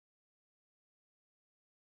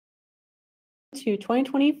to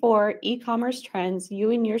 2024 e-commerce trends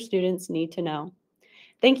you and your students need to know.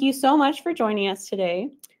 Thank you so much for joining us today.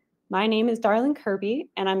 My name is Darlene Kirby,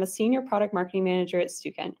 and I'm a Senior Product Marketing Manager at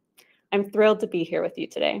Stuken. I'm thrilled to be here with you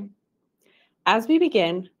today. As we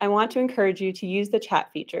begin, I want to encourage you to use the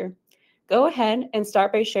chat feature. Go ahead and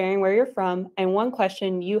start by sharing where you're from and one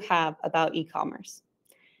question you have about e-commerce.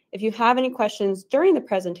 If you have any questions during the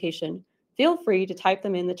presentation, feel free to type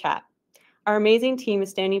them in the chat. Our amazing team is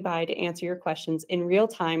standing by to answer your questions in real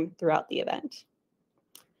time throughout the event.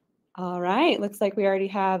 All right, looks like we already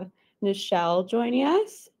have Nichelle joining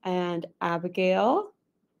us, and Abigail,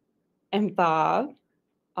 and Bob.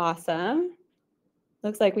 Awesome.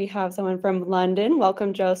 Looks like we have someone from London.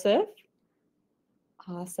 Welcome, Joseph.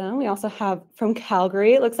 Awesome. We also have from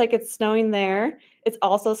Calgary. It looks like it's snowing there. It's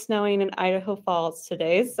also snowing in Idaho Falls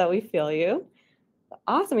today, so we feel you.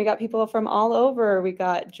 Awesome. We got people from all over. We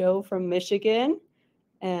got Joe from Michigan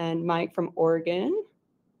and Mike from Oregon.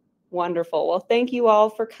 Wonderful. Well, thank you all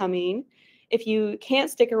for coming. If you can't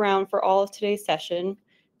stick around for all of today's session,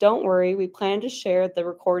 don't worry. We plan to share the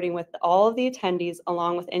recording with all of the attendees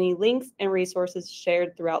along with any links and resources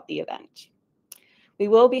shared throughout the event. We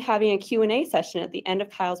will be having a Q&A session at the end of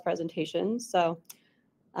Kyle's presentation, so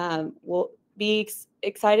we'll be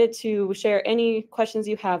excited to share any questions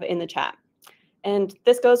you have in the chat. And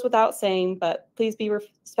this goes without saying, but please be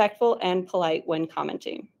respectful and polite when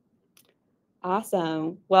commenting.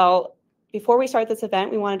 Awesome. Well, before we start this event,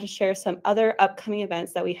 we wanted to share some other upcoming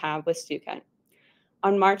events that we have with Stuken.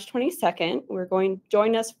 On March 22nd, we're going to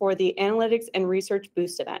join us for the Analytics and Research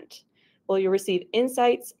Boost event, where you'll receive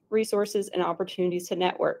insights, resources, and opportunities to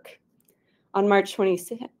network. On March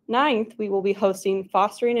 29th, we will be hosting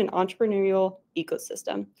Fostering an Entrepreneurial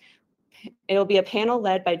Ecosystem. It'll be a panel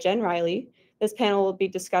led by Jen Riley. This panel will be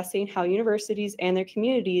discussing how universities and their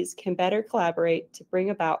communities can better collaborate to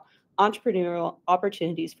bring about entrepreneurial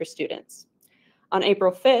opportunities for students. On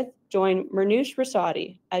April 5th, join Mernoush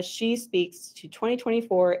Rasadi as she speaks to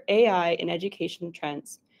 2024 AI in education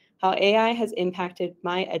trends, how AI has impacted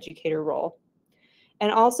my educator role.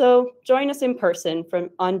 And also join us in person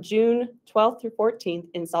on June 12th through 14th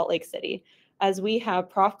in Salt Lake City as we have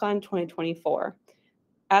ProfCon 2024.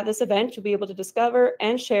 At this event, you'll be able to discover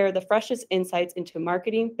and share the freshest insights into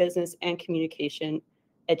marketing, business, and communication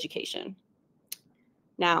education.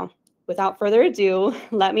 Now, without further ado,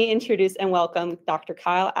 let me introduce and welcome Dr.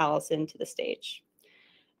 Kyle Allison to the stage.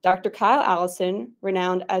 Dr. Kyle Allison,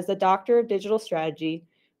 renowned as the Doctor of Digital Strategy,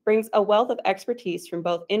 brings a wealth of expertise from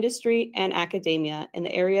both industry and academia in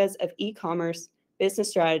the areas of e-commerce, business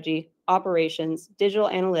strategy, operations, digital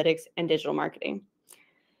analytics, and digital marketing.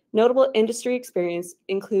 Notable industry experience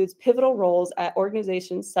includes pivotal roles at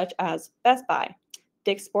organizations such as Best Buy,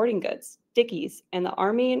 Dick's Sporting Goods, Dickies, and the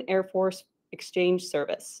Army and Air Force Exchange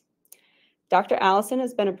Service. Dr. Allison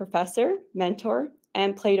has been a professor, mentor,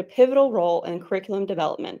 and played a pivotal role in curriculum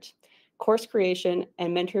development, course creation,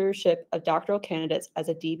 and mentorship of doctoral candidates as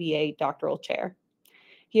a DBA doctoral chair.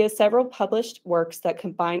 He has several published works that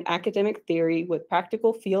combine academic theory with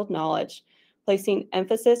practical field knowledge, placing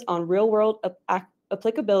emphasis on real-world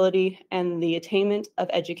applicability and the attainment of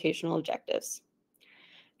educational objectives.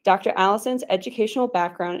 Dr. Allison's educational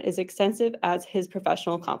background is extensive as his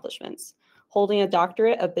professional accomplishments, holding a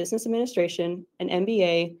doctorate of business administration, an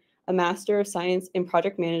MBA, a Master of Science in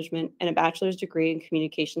Project Management, and a bachelor's degree in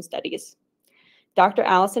communication studies. Dr.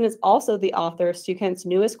 Allison is also the author of Stuken's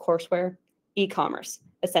newest courseware, E-commerce,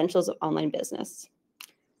 Essentials of Online Business.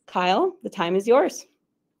 Kyle, the time is yours.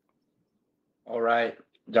 All right,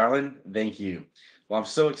 Darlene, thank you. Well, I'm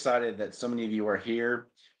so excited that so many of you are here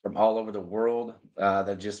from all over the world.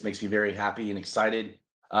 That just makes me very happy and excited.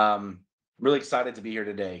 Really excited to be here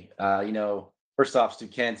today. First off,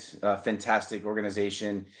 Kent, fantastic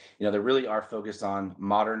organization. They really are focused on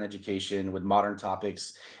modern education with modern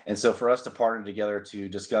topics. And so for us to partner together to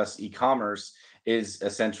discuss e-commerce is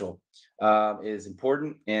essential, is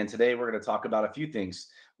important. And today we're going to talk about a few things: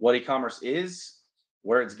 what e-commerce is,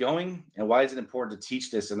 where it's going, and why is it important to teach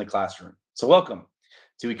this in the classroom. So welcome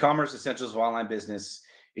to E-commerce Essentials of Online Business,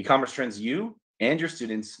 e-commerce trends you and your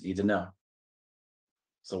students need to know.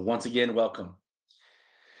 So once again, welcome.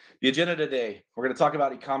 The agenda today, we're going to talk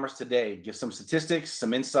about e-commerce today, give some statistics,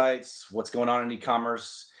 some insights, what's going on in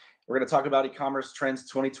e-commerce. We're going to talk about e-commerce trends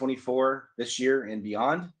 2024 this year and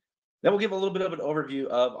beyond. Then we'll give a little bit of an overview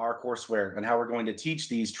of our courseware and how we're going to teach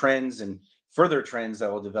these trends and further trends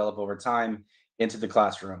that will develop over time into the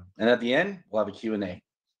classroom. And at the end, we'll have a Q&A.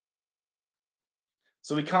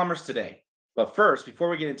 So e-commerce today. But first, before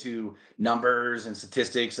we get into numbers and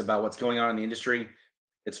statistics about what's going on in the industry,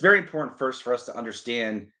 it's very important first for us to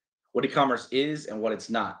understand what e-commerce is and what it's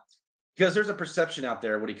not. because there's a perception out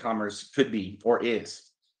there what e-commerce could be or is.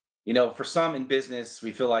 For some in business,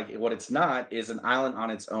 we feel like what it's not is an island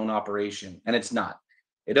on its own operation, and it's not.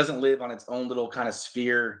 It doesn't live on its own little kind of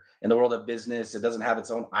sphere in the world of business. It doesn't have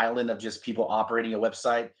its own island of just people operating a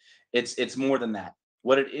website. It's more than that.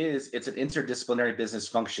 What it is, it's an interdisciplinary business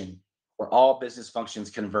function where all business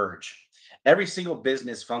functions converge. Every single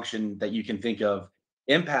business function that you can think of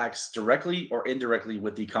impacts directly or indirectly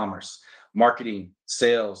with e-commerce, marketing,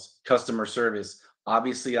 sales, customer service,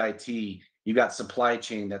 obviously IT. You got supply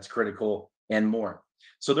chain that's critical and more.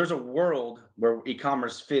 So there's a world where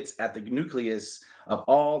e-commerce fits at the nucleus of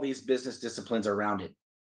all these business disciplines around it.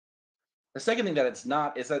 The second thing that it's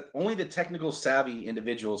not is that only the technical savvy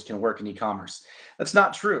individuals can work in e-commerce. That's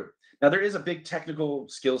not true. Now, there is a big technical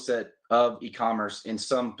skill set of e-commerce in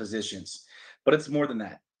some positions, but it's more than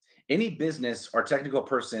that. Any business or technical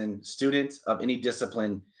person, student of any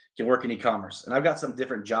discipline can work in e-commerce. And I've got some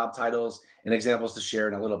different job titles and examples to share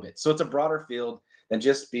in a little bit. So it's a broader field than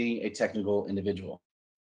just being a technical individual.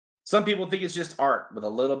 Some people think it's just art with a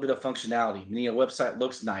little bit of functionality, meaning a website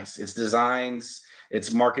looks nice, its designs,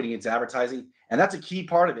 its marketing, its advertising, and that's a key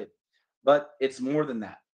part of it. But it's more than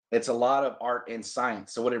that. It's a lot of art and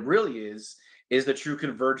science. So what it really is the true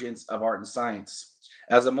convergence of art and science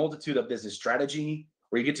as a multitude of business strategy,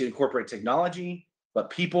 where you get to incorporate technology, but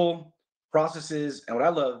people, processes, and what I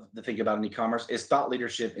love to think about in e-commerce is thought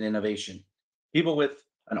leadership and innovation. People with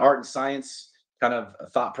an art and science kind of a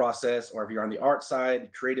thought process, or if you're on the art side,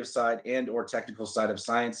 creative side, and or technical side of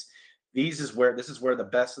science, this is where the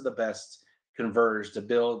best of the best converge to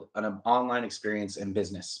build an online experience in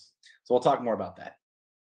business. So we'll talk more about that.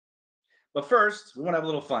 But first, we want to have a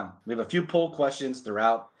little fun. We have a few poll questions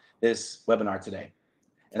throughout this webinar today.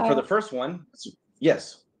 And for the first one,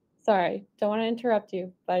 yes. Sorry, don't want to interrupt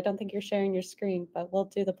you, but I don't think you're sharing your screen, but we'll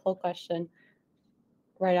do the poll question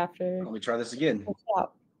right after. Let me try this again.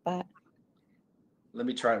 But let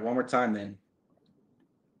me try it one more time then.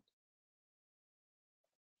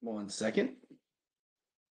 1 second.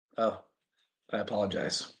 Oh, I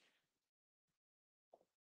apologize.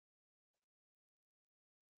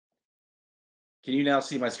 Can you now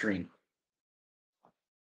see my screen?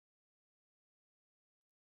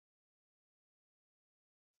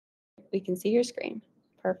 We can see your screen.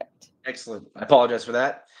 Perfect. Excellent. I apologize for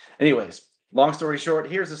that. Anyways, long story short,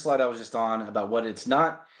 here's the slide I was just on about what it's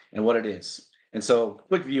not and what it is. And so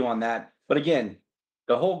quick view on that. But again,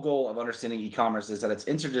 the whole goal of understanding e-commerce is that it's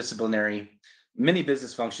interdisciplinary. Many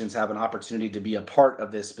business functions have an opportunity to be a part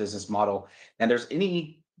of this business model. And there's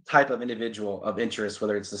any type of individual of interest,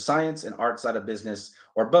 whether it's the science and art side of business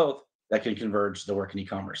or both, that can converge to work in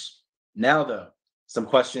e-commerce. Now, though, some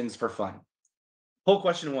questions for fun. Poll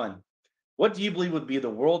question 1. What do you believe would be the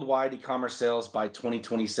worldwide e-commerce sales by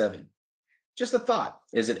 2027? Just a thought.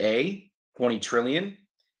 Is it A, 20 trillion,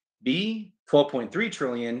 B, 12.3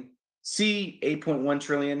 trillion, C, 8.1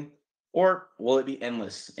 trillion, or will it be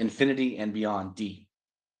endless, infinity and beyond, D?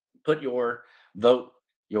 Put your vote,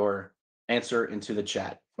 your answer into the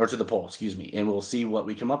chat, or to the poll, excuse me, and we'll see what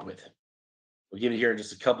we come up with. We'll give it here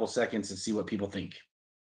just a couple seconds and see what people think.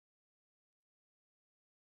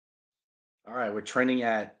 All right, we're trending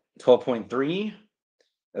at 12.3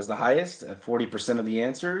 as the highest at 40% of the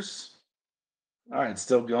answers. All right,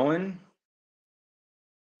 still going.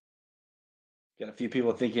 Got a few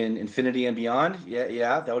people thinking infinity and beyond.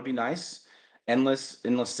 Yeah, that would be nice. Endless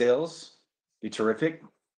sales, be terrific.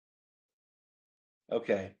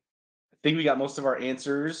 Okay, I think we got most of our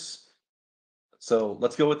answers. So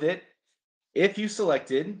let's go with it. If you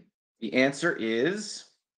selected, the answer is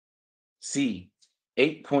C,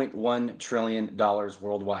 $8.1 trillion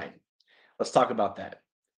worldwide. Let's talk about that.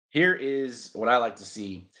 Here is what I like to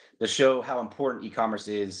see to show how important e-commerce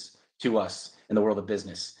is to us in the world of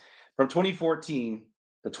business. From 2014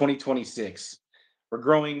 to 2026, we're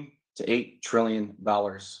growing to $8 trillion.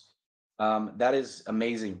 That is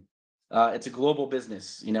amazing. It's a global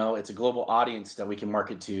business, it's a global audience that we can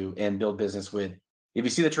market to and build business with. If you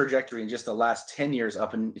see the trajectory in just the last 10 years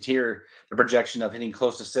up in here, the projection of hitting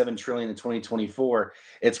close to 7 trillion in 2024,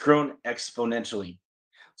 it's grown exponentially.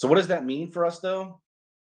 So what does that mean for us though?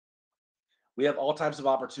 We have all types of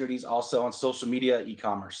opportunities also on social media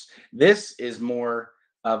e-commerce. This is more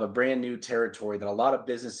of a brand new territory that a lot of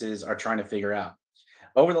businesses are trying to figure out.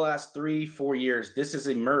 Over the last 3-4 years, this has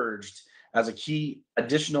emerged as a key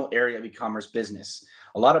additional area of e-commerce business.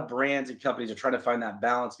 A lot of brands and companies are trying to find that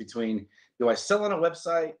balance between, do I sell on a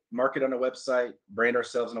website, market on a website, brand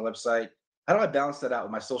ourselves on a website? How do I balance that out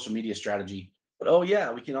with my social media strategy? But oh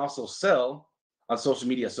yeah, we can also sell on social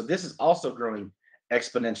media. So this is also growing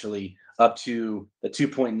exponentially up to the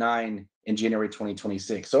 $2.9 in January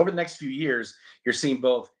 2026. So over the next few years, you're seeing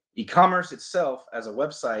both e-commerce itself as a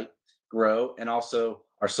website grow and also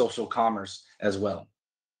our social commerce as well.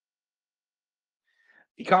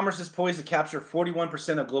 E-commerce is poised to capture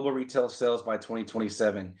 41% of global retail sales by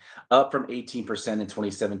 2027, up from 18% in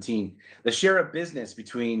 2017. The share of business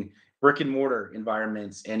between brick and mortar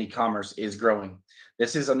environments and e-commerce is growing.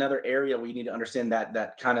 This is another area we need to understand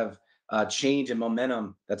that kind of change and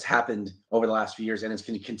momentum that's happened over the last few years, and it's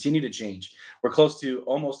going to continue to change. We're close to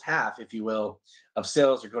almost half, if you will, of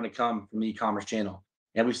sales are going to come from the e-commerce channel.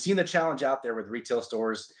 And we've seen the challenge out there with retail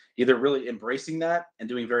stores either really embracing that and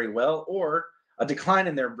doing very well, or a decline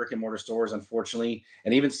in their brick and mortar stores, unfortunately,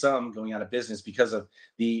 and even some going out of business because of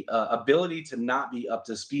the ability to not be up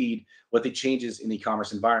to speed with the changes in the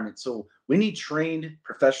e-commerce environment. So we need trained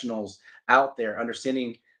professionals out there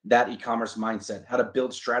understanding that e-commerce mindset, how to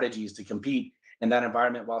build strategies to compete in that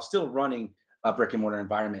environment while still running a brick and mortar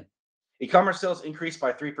environment. E-commerce sales increased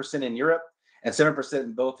by 3% in Europe and 7%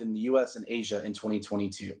 in both in the US and Asia in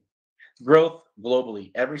 2022. Growth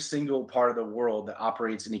globally. Every single part of the world that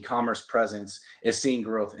operates an e-commerce presence is seeing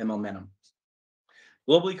growth and momentum.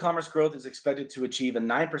 Global e-commerce growth is expected to achieve a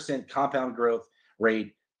 9% compound growth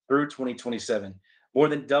rate through 2027, more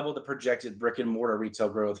than double the projected brick and mortar retail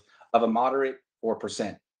growth of a moderate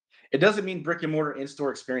 4%. It doesn't mean brick and mortar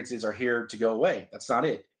in-store experiences are here to go away. That's not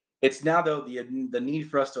it. It's now, though, the need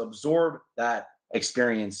for us to absorb that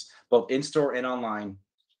experience, both in-store and online,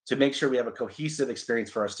 to make sure we have a cohesive experience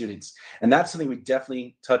for our students. And that's something we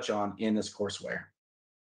definitely touch on in this courseware.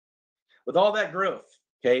 With all that growth,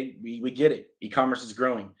 okay, we get it. E-commerce is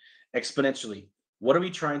growing exponentially. What are we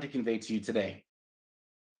trying to convey to you today?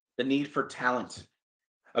 The need for talent.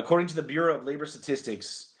 According to the Bureau of Labor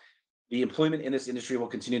Statistics, the employment in this industry will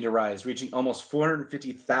continue to rise, reaching almost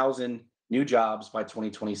 450,000 new jobs by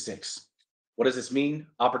 2026. What does this mean?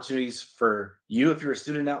 Opportunities for you if you're a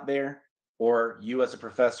student out there, or you as a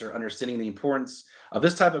professor understanding the importance of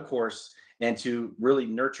this type of course and to really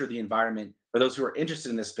nurture the environment for those who are interested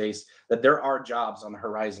in this space, that there are jobs on the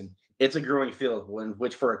horizon. It's a growing field,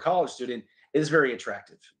 which for a college student is very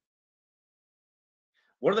attractive.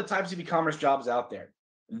 What are the types of e-commerce jobs out there?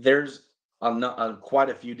 There's quite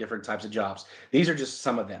a few different types of jobs. These are just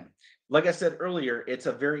some of them. Like I said earlier, it's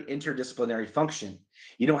a very interdisciplinary function.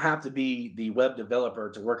 You don't have to be the web developer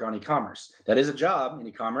to work on e-commerce. That is a job in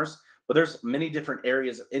e-commerce, but there's many different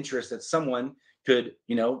areas of interest that someone could,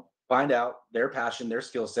 find out their passion, their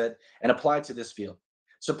skill set, and apply to this field.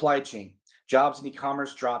 Supply chain, jobs in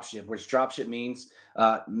e-commerce, dropship, which dropship means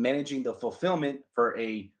managing the fulfillment for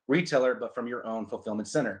a retailer, but from your own fulfillment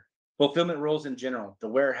center. Fulfillment roles in general, the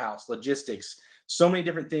warehouse, logistics, so many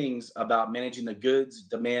different things about managing the goods,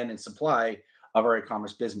 demand, and supply of our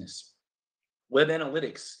e-commerce business. Web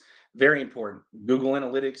analytics, very important. Google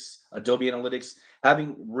Analytics, Adobe Analytics,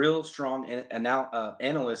 having real strong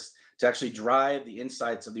analysts to actually drive the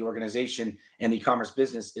insights of the organization and the e-commerce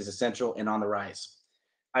business is essential and on the rise.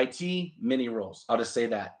 IT, many roles. I'll just say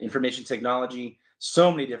that. Information technology,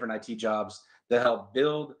 so many different IT jobs that help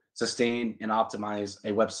build, sustain, and optimize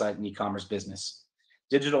a website and e-commerce business.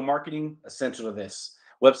 Digital marketing, essential to this.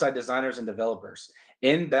 Website designers and developers.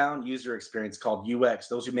 Inbound user experience called UX,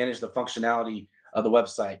 those who manage the functionality of the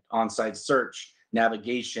website, on-site search,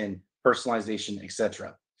 navigation, personalization,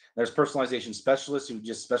 etc. There's personalization specialists who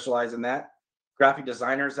just specialize in that. Graphic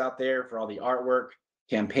designers out there for all the artwork,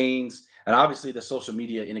 campaigns, and obviously the social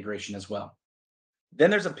media integration as well. Then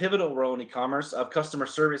there's a pivotal role in e-commerce of customer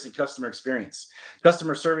service and customer experience.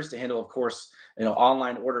 Customer service to handle, of course,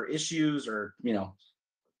 online order issues or,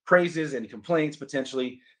 praises and complaints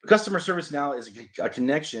potentially. But customer service now is a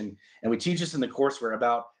connection, and we teach this in the courseware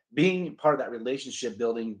about being part of that relationship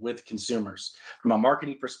building with consumers. From a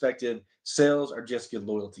marketing perspective, sales are just good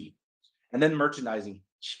loyalty. And then merchandising,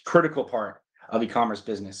 critical part of e-commerce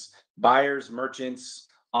business. Buyers, merchants,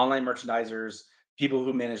 online merchandisers, people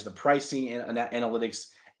who manage the pricing and analytics,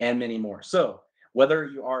 and many more. So whether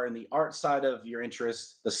you are in the art side of your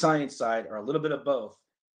interest, the science side, or a little bit of both,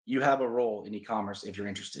 you have a role in e-commerce if you're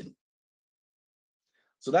interested.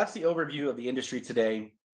 So that's the overview of the industry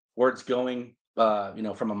today, where it's going,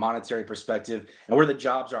 from a monetary perspective, and where the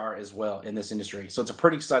jobs are as well in this industry. So it's a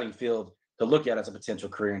pretty exciting field to look at as a potential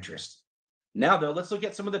career interest. Now, though, let's look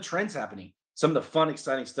at some of the trends happening, some of the fun,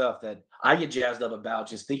 exciting stuff that I get jazzed up about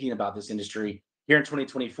just thinking about this industry here in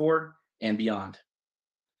 2024 and beyond.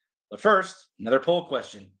 But first, another poll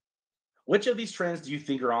question. Which of these trends do you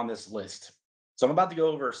think are on this list? So I'm about to go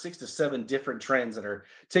over 6 to 7 different trends that are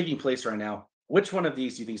taking place right now. Which one of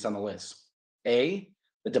these do you think is on the list? A,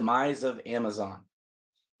 the demise of Amazon.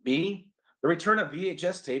 B, the return of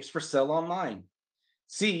VHS tapes for sale online.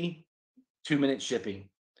 C, 2-minute shipping,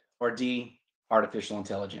 or D, artificial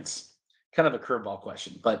intelligence? Kind of a curveball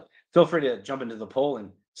question, but feel free to jump into the poll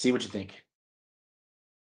and see what you think.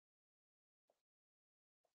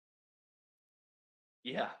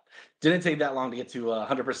 Yeah. Didn't take that long to get to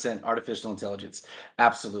 100% artificial intelligence.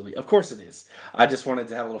 Absolutely. Of course it is. I just wanted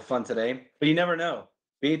to have a little fun today, but you never know.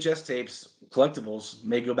 VHS tapes, collectibles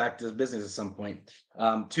may go back to business at some point.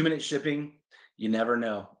 2-minute shipping, you never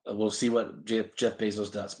know. We'll see what Jeff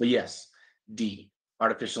Bezos does. But yes, D,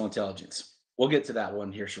 artificial intelligence. We'll get to that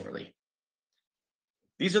one here shortly.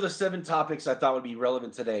 These are the 7 topics I thought would be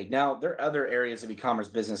relevant today. Now, there are other areas of e-commerce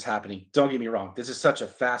business happening. Don't get me wrong. This is such a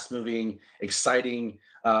fast-moving, exciting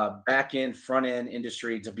back end, front end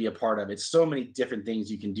industry to be a part of. It's so many different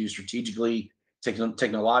things you can do strategically,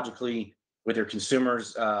 technologically, with your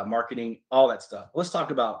consumers, marketing, all that stuff. Let's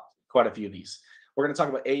talk about quite a few of these. We're going to talk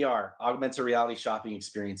about AR, augmented reality shopping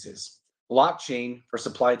experiences, blockchain for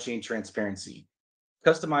supply chain transparency,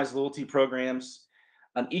 customized loyalty programs,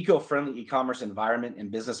 an eco-friendly e-commerce environment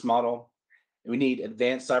and business model. We need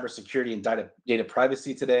advanced cybersecurity and data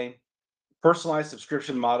privacy today, personalized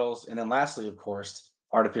subscription models, and then lastly, of course,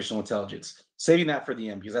 artificial intelligence. Saving that for the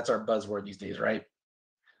end because that's our buzzword these days, right?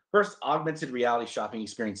 First, augmented reality shopping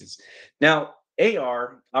experiences. Now,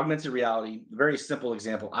 AR, augmented reality, a very simple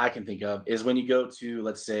example I can think of is when you go to,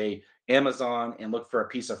 let's say, Amazon and look for a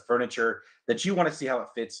piece of furniture that you want to see how it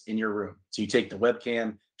fits in your room. So you take the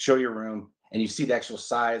webcam, show your room, and you see the actual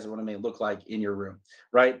size of what it may look like in your room,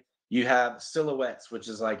 right? You have silhouettes, which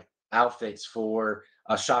is like outfits for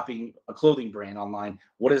a clothing brand online.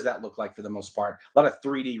 What does that look like for the most part? A lot of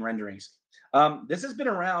 3D renderings. This has been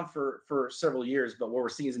around for several years, but what we're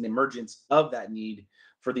seeing is an emergence of that need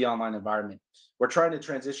for the online environment. We're trying to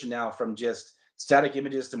transition now from just static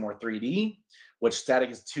images to more 3D, which static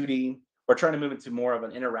is 2D. We're trying to move into more of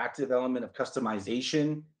an interactive element of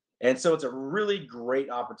customization. And so it's a really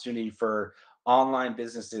great opportunity for online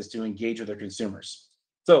businesses to engage with their consumers.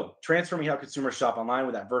 So, transforming how consumers shop online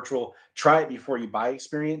with that virtual try it before you buy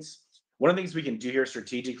experience. One of the things we can do here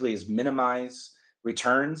strategically is minimize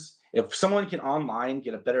returns. If someone can online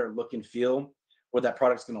get a better look and feel what that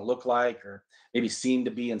product's going to look like, or maybe seem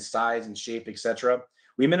to be in size and shape, etc.,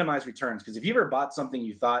 we minimize returns. Because if you ever bought something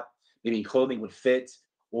you thought maybe clothing would fit,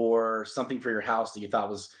 or something for your house that you thought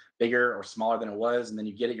was bigger or smaller than it was, and then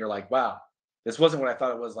you get it, you're like, wow, this wasn't what I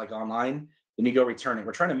thought it was like online. Then you go return it.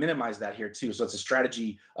 We're trying to minimize that here too. So it's a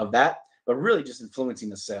strategy of that, but really just influencing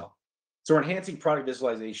the sale. So we're enhancing product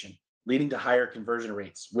visualization, leading to higher conversion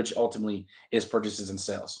rates, which ultimately is purchases and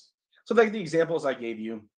sales. So like the examples I gave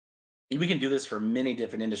you, we can do this for many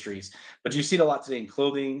different industries, but you see it a lot today in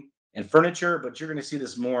clothing and furniture, but you're going to see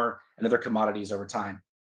this more in other commodities over time.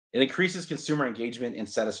 It increases consumer engagement and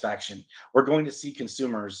satisfaction. We're going to see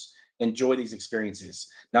consumers enjoy these experiences.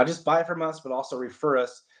 Not just buy from us, but also refer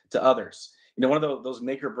us to others. You know, one of those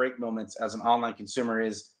make or break moments as an online consumer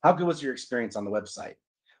is how good was your experience on the website?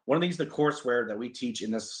 One of these, the courseware that we teach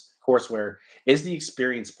in this courseware is the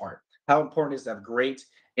experience part. How important is to have great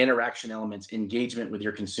interaction elements, engagement with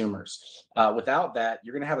your consumers? Without that,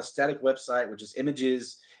 you're going to have a static website with just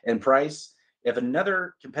images and price. If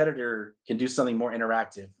another competitor can do something more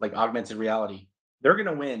interactive, like augmented reality, they're going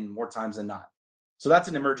to win more times than not. So that's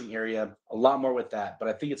an emerging area, a lot more with that. But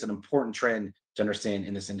I think it's an important trend to understand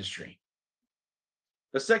in this industry.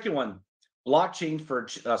 The second one, blockchain for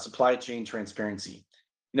supply chain transparency.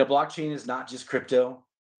 You know, blockchain is not just crypto.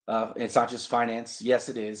 It's not just finance. Yes,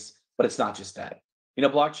 it is, but it's not just that. You know,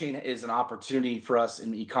 blockchain is an opportunity for us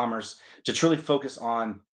in e-commerce to truly focus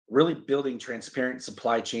on really building transparent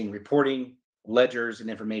supply chain reporting, ledgers, and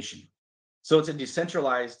information. So it's a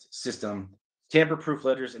decentralized system. Tamper-proof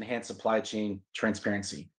ledgers enhance supply chain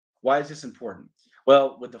transparency. Why is this important?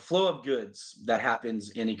 Well, with the flow of goods that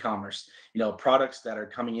happens in e-commerce, you know, products that are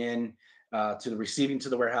coming in to the receiving to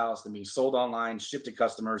the warehouse, then being sold online, shipped to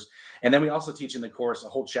customers, and then we also teach in the course a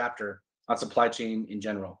whole chapter on supply chain in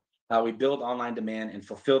general, how we build online demand and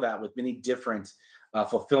fulfill that with many different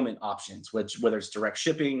fulfillment options, which whether it's direct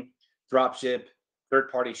shipping, drop ship,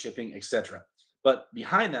 third-party shipping, etc. But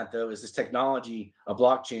behind that, though, is this technology, a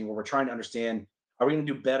blockchain, where we're trying to understand, are we going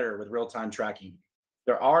to do better with real-time tracking?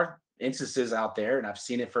 There are instances out there, and I've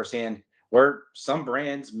seen it firsthand, where some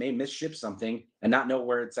brands may misship something and not know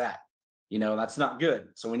where it's at. You know, that's not good.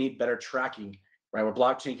 So we need better tracking, right? Where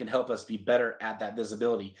blockchain can help us be better at that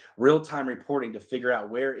visibility, real-time reporting to figure out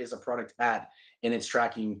where is a product at in its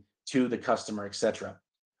tracking to the customer, etc.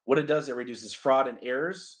 What it does, it reduces fraud and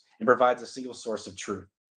errors and provides a single source of truth.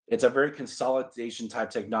 It's a very consolidation type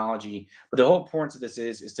technology, but the whole importance of this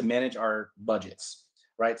is to manage our budgets,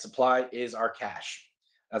 right? Supply is our cash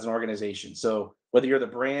as an organization. So Whether you're the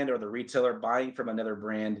brand or the retailer buying from another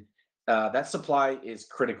brand, that supply is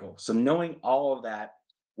critical. So knowing all of that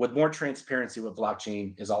with more transparency, what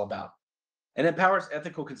blockchain is all about, and empowers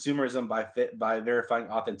ethical consumerism by verifying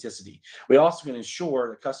authenticity. We also can ensure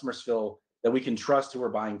that customers feel that we can trust who we're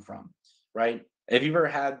buying from, right? Have you ever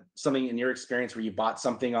had something in your experience where you bought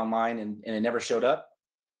something online and it never showed up,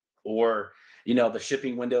 or the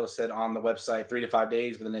shipping window said on the website 3 to 5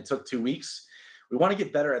 days, but then it took 2 weeks? We want to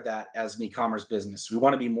get better at that as an e-commerce business. We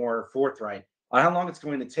want to be more forthright on how long it's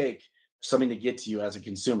going to take for something to get to you as a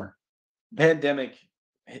consumer. Pandemic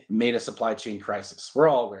made a supply chain crisis. We're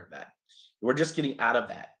all aware of that. We're just getting out of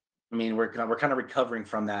that. I mean, we're kind of recovering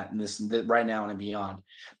from that in this right now and beyond.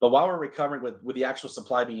 But while we're recovering with the actual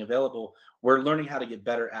supply being available, we're learning how to get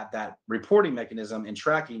better at that reporting mechanism and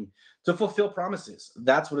tracking to fulfill promises.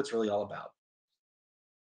 That's what it's really all about.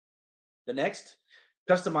 The next,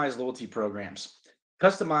 customized loyalty programs.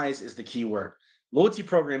 Customize is the key word. Loyalty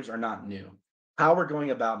programs are not new. How we're going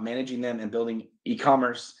about managing them and building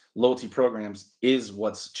e-commerce loyalty programs is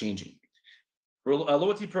what's changing.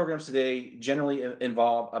 Loyalty programs today generally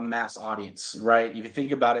involve a mass audience, right? If you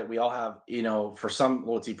think about it, we all have, for some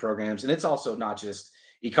loyalty programs, and it's also not just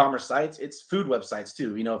e-commerce sites, it's food websites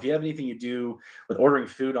too. If you have anything you do with ordering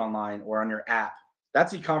food online or on your app,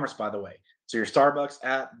 that's e-commerce, by the way. So your Starbucks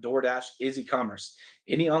app, DoorDash is e-commerce.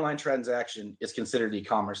 Any online transaction is considered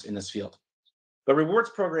e-commerce in this field. But rewards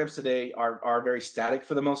programs today are very static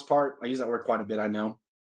for the most part. I use that word quite a bit, I know,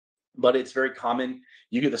 but it's very common.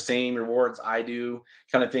 You get the same rewards I do,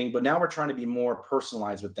 kind of thing. But now we're trying to be more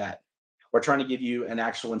personalized with that. We're trying to give you an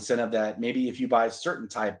actual incentive that maybe if you buy a certain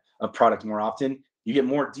type of product more often, you get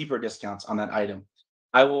more deeper discounts on that item.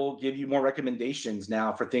 I will give you more recommendations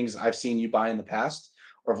now for things I've seen you buy in the past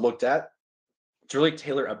or have looked at to really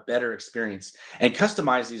tailor a better experience and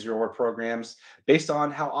customize these reward programs based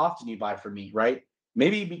on how often you buy from me, right?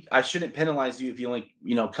 Maybe I shouldn't penalize you if you only,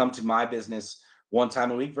 come to my business 1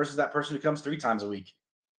 time a week versus that person who comes 3 times a week.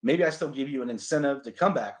 Maybe I still give you an incentive to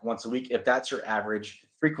come back once a week if that's your average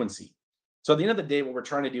frequency. So at the end of the day, what we're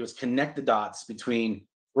trying to do is connect the dots between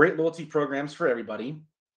great loyalty programs for everybody,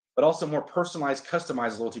 but also more personalized,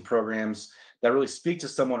 customized loyalty programs that really speak to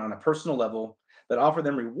someone on a personal level, that offer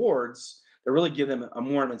them rewards that really give them a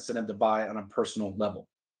more of an incentive to buy on a personal level.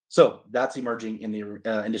 So that's emerging in the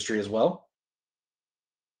industry as well.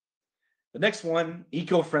 The next one,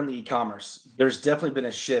 eco-friendly e-commerce. There's definitely been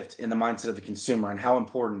a shift in the mindset of the consumer and how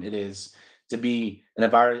important it is to be an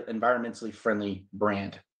environmentally friendly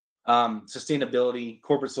brand. Sustainability,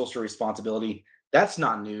 corporate social responsibility, that's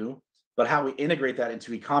not new, but how we integrate that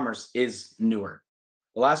into e-commerce is newer.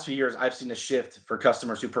 The last few years, I've seen a shift for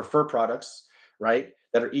customers who prefer products, right,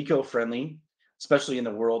 that are eco-friendly, especially in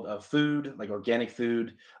the world of food, like organic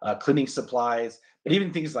food, cleaning supplies, but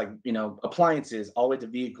even things like appliances, all the way to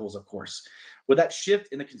vehicles, of course. With that shift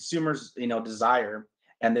in the consumer's desire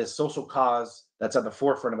and this social cause that's at the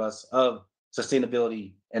forefront of us of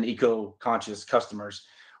sustainability and eco-conscious customers,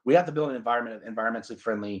 we have to build an environment of environmentally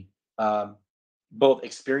friendly both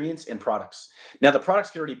experience and products. Now, the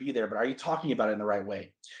products can already be there, but are you talking about it in the right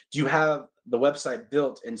way? Do you have the website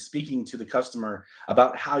built and speaking to the customer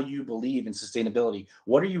about how you believe in sustainability?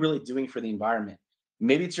 What are you really doing for the environment?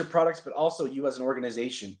 Maybe it's your products, but also you as an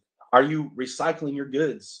organization. Are you recycling your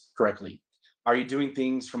goods correctly? Are you doing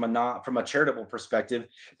things from a charitable perspective,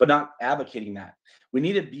 but not advocating that? We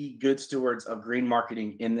need to be good stewards of green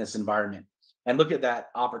marketing in this environment. And look at that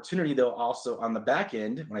opportunity, though, also on the back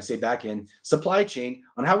end, when I say back end, supply chain,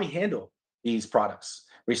 on how we handle these products,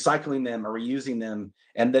 recycling them or reusing them,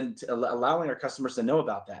 and then allowing our customers to know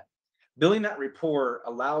about that. Building that rapport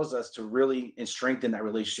allows us to really strengthen that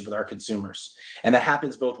relationship with our consumers. And that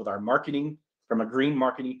happens both with our marketing, from a green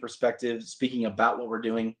marketing perspective, speaking about what we're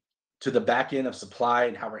doing, to the back end of supply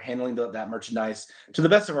and how we're handling that merchandise to the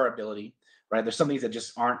best of our ability, right? There's some things that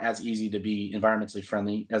just aren't as easy to be environmentally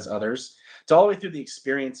friendly as others, to all the way through the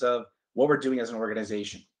experience of what we're doing as an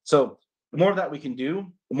organization. So the more of that we can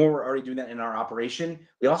do, the more we're already doing that in our operation.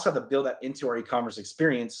 We also have to build that into our e-commerce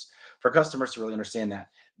experience for customers to really understand that.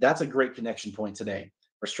 That's a great connection point today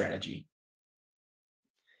for strategy.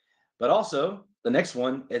 But also the next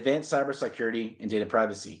one, advanced cybersecurity and data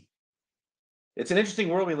privacy. It's an interesting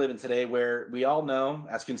world we live in today where we all know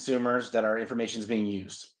as consumers that our information is being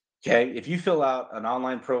used. Okay. If you fill out an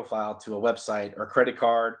online profile to a website or credit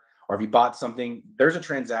card, or if you bought something, there's a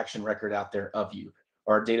transaction record out there of you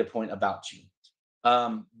or a data point about you.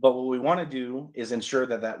 But what we want to do is ensure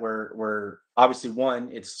that we're obviously, one,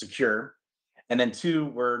 it's secure, and then two,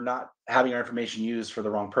 we're not having our information used for the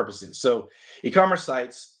wrong purposes. So e-commerce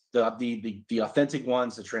sites, the authentic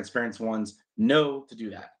ones, the transparent ones, know to do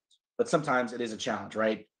that. but sometimes it is a challenge,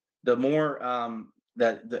 right? The more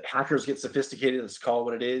that the hackers get sophisticated, let's call it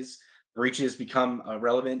what it is, breaches become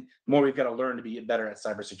relevant, the more we've got to learn to be better at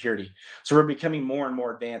cybersecurity. So we're becoming more and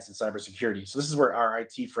more advanced in cybersecurity. So this is where our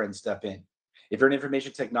IT friends step in. If you're an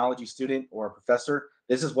information technology student or a professor,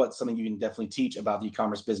 this is what something you can definitely teach about the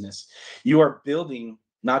e-commerce business. You are building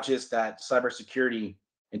not just that cybersecurity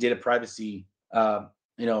and data privacy,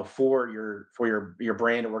 for your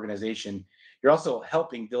brand or organization. You're also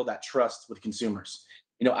helping build that trust with consumers.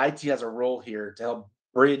 IT has a role here to help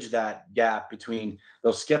bridge that gap between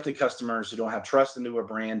those skeptic customers who don't have trust into a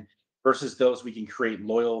brand versus those we can create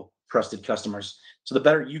loyal, trusted customers. So the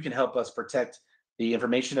better you can help us protect the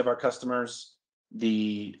information of our customers,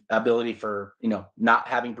 the ability for not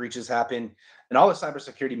having breaches happen, and all the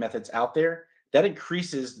cybersecurity methods out there, that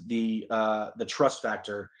increases the trust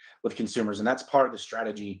factor with consumers, and that's part of the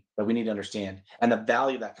strategy that we need to understand and the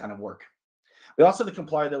value of that kind of work. We also have to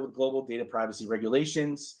comply though with global data privacy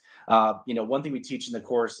regulations. One thing we teach in the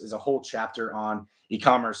course is a whole chapter on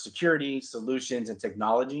e-commerce security, solutions, and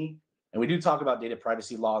technology. And we do talk about data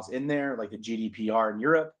privacy laws in there, like the GDPR in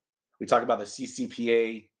Europe. We talk about the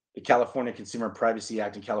CCPA, the California Consumer Privacy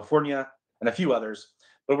Act in California, and a few others.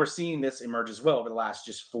 But we're seeing this emerge as well over the last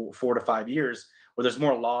just 4 to 5 years, where there's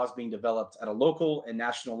more laws being developed at a local and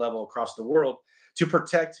national level across the world to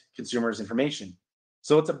protect consumers' information.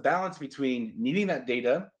 So it's a balance between needing that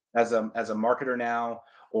data as a marketer now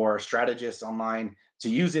or a strategist online to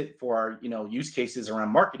use it for our use cases around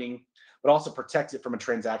marketing, but also protect it from a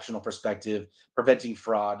transactional perspective, preventing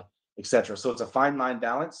fraud, etc. So it's a fine line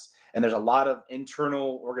balance, and there's a lot of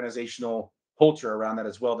internal organizational culture around that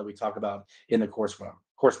as well that we talk about in the courseware.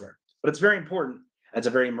 But it's very important. It's a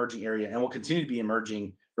very emerging area, and will continue to be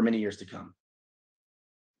emerging for many years to come.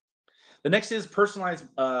 The next is personalized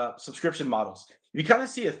subscription models. You kind of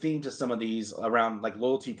see a theme to some of these around like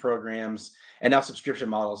loyalty programs and now subscription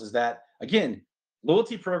models. Is that again,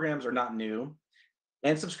 loyalty programs are not new,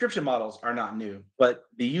 and subscription models are not new, but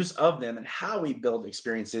the use of them and how we build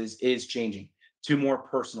experiences is changing to more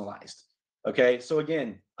personalized. Okay, so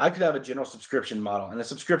again, I could have a general subscription model, and a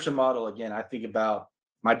subscription model, again, I think about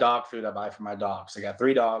my dog food I buy for my dogs. I got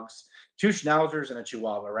 3 dogs, 2 schnauzers, and a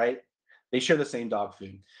chihuahua, right? They share the same dog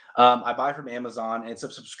food. I buy from Amazon, and it's a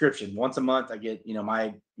subscription. Once a month, I get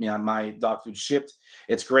my dog food shipped.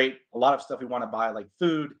 It's great. A lot of stuff we want to buy, like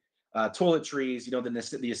food, toiletries,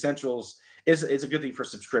 the essentials, is a good thing for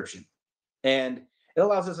subscription. And it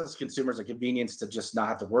allows us as consumers a convenience to just not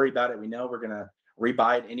have to worry about it. We know we're going to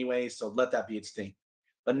rebuy it anyway, so let that be its thing.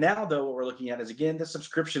 But now, though, what we're looking at is, again, the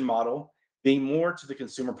subscription model being more to the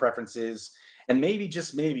consumer preferences. And maybe,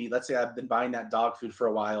 just maybe, let's say I've been buying that dog food for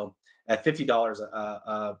a while at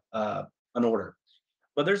 $50 an order.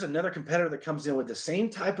 But there's another competitor that comes in with the same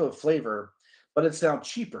type of flavor, but it's now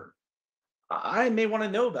cheaper. I may want to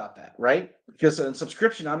know about that, right? Because in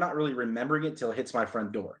subscription, I'm not really remembering it till it hits my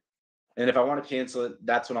front door. And if I want to cancel it,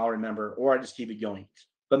 that's when I'll remember, or I just keep it going.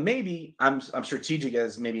 But maybe I'm strategic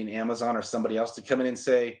as maybe an Amazon or somebody else to come in and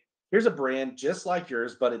say, here's a brand just like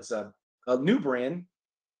yours, but it's a new brand,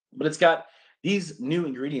 but it's got these new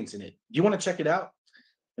ingredients in it. Do you want to check it out?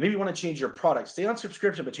 And maybe you want to change your product. Stay on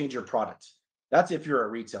subscription, but change your product. That's if you're a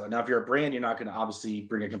retailer. Now, if you're a brand, you're not going to obviously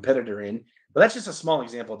bring a competitor in, but that's just a small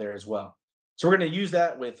example there as well. So we're going to use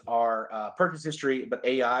that with our purchase history, but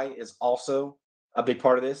AI is also a big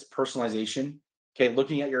part of this personalization. Okay,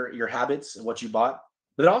 looking at your habits and what you bought,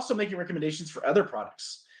 but also making recommendations for other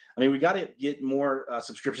products. I mean, we got to get more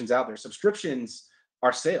subscriptions out there. Subscriptions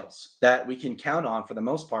are sales that we can count on for the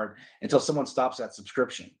most part until someone stops that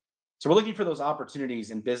subscription. So we're looking for those opportunities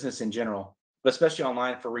in business in general, but especially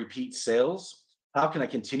online for repeat sales. How can I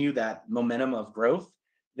continue that momentum of growth?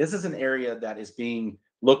 This is an area that is being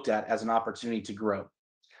looked at as an opportunity to grow.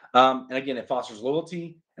 And again, it fosters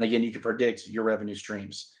loyalty. And again, you can predict your revenue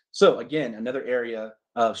streams. So again, another area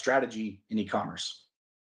of strategy in e-commerce.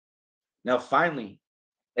 Now, finally,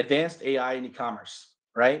 advanced AI in e-commerce,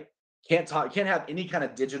 right? Can't have any kind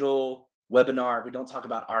of digital webinar if we don't talk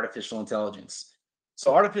about artificial intelligence.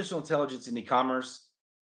 So artificial intelligence in e-commerce,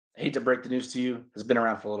 I hate to break the news to you, has been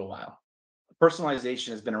around for a little while. Personalization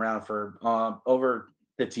has been around for over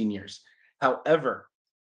 15 years. However,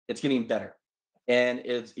 it's getting better. And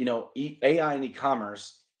it's, AI in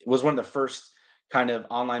e-commerce was one of the first kind of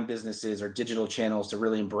online businesses or digital channels to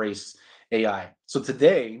really embrace AI. So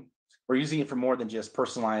today, we're using it for more than just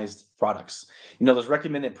personalized products. Those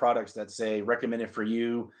recommended products that say recommended for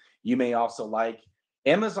you, you may also like.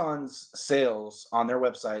 Amazon's sales on their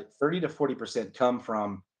website, 30 to 40% come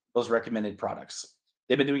from those recommended products.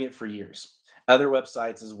 They've been doing it for years. Other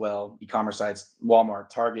websites as well, e-commerce sites, Walmart,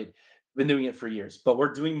 Target, been doing it for years, but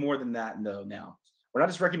we're doing more than that though now. We're not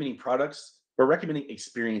just recommending products, we're recommending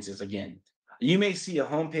experiences again. You may see a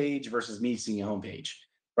homepage versus me seeing a homepage,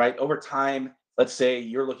 right? Over time, let's say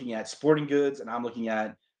you're looking at sporting goods and I'm looking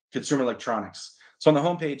at consumer electronics. So on the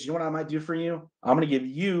homepage, you know what I might do for you? I'm going to give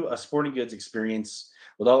you a sporting goods experience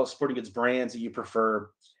with all the sporting goods brands that you prefer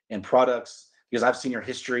and products because I've seen your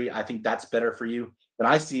history. I think that's better for you than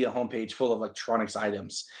I see a homepage full of electronics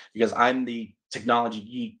items because I'm the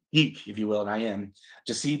technology geek, if you will, and I am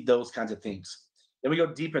to see those kinds of things. Then we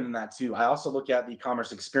go deeper than that too. I also look at the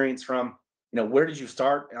e-commerce experience from, where did you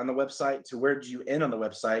start on the website to where did you end on the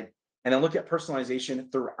website? And then look at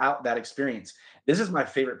personalization throughout that experience. This is my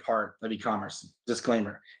favorite part of e-commerce.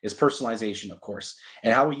 Disclaimer is personalization, of course,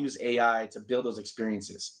 and how we use AI to build those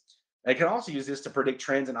experiences. I can also use this to predict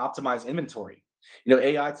trends and optimize inventory.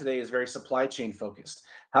 AI today is very supply chain focused.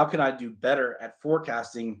 How can I do better at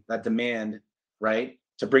forecasting that demand, right?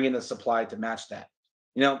 To bring in the supply to match that.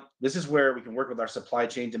 This is where we can work with our supply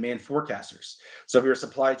chain demand forecasters. So if you're a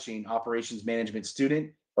supply chain operations management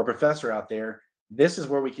student or professor out there, this is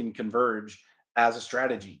where we can converge as a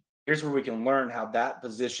strategy. Here's where we can learn how that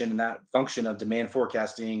position and that function of demand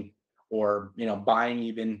forecasting or, buying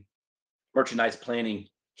even merchandise planning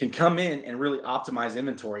can come in and really optimize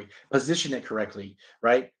inventory, position it correctly,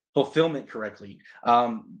 right? Fulfillment correctly.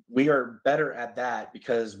 We are better at that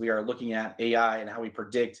because we are looking at AI and how we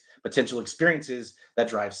predict potential experiences that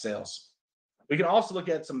drive sales. We can also look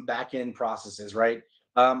at some back end processes, right?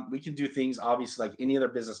 We can do things obviously like any other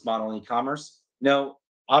business model in e-commerce.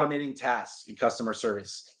 Automating tasks in customer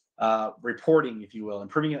service, reporting, if you will,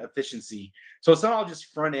 improving efficiency. So it's not all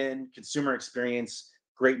just front end consumer experience,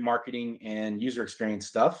 great marketing and user experience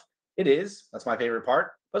stuff. It is. That's my favorite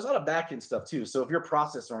part. But there's a lot of back end stuff too. So if you're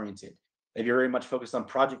process oriented, if you're very much focused on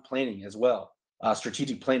project planning as well,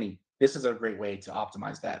 strategic planning, this is a great way to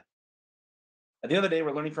optimize that. At the end of the day,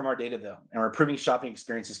 we're learning from our data though, and we're improving shopping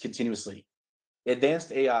experiences continuously.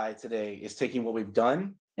 Advanced AI today is taking what we've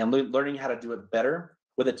done and learning how to do it better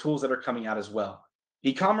with the tools that are coming out as well.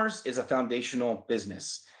 E-commerce is a foundational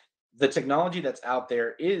business. The technology that's out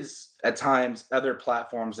there is at times other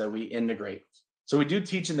platforms that we integrate. So we do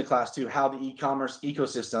teach in the class too how the e-commerce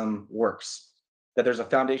ecosystem works. That there's a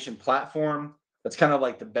foundation platform that's kind of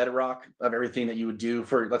like the bedrock of everything that you would do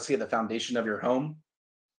for, let's say, the foundation of your home.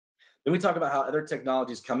 Then we talk about how other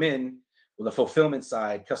technologies come in with the fulfillment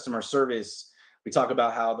side, customer service. We talk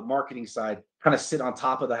about how the marketing side kind of sit on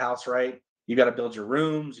top of the house, right? You got to build your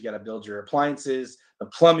rooms, you got to build your appliances, the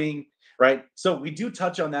plumbing, right? So we do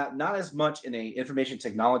touch on that, not as much in a information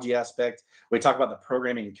technology aspect. We talk about the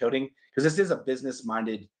programming and coding because this is a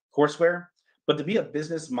business-minded courseware. But to be a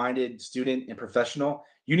business-minded student and professional,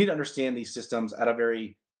 you need to understand these systems at a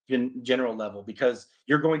very general level because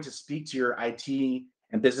you're going to speak to your IT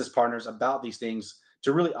and business partners about these things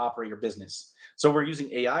to really operate your business. So we're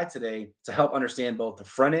using AI today to help understand both the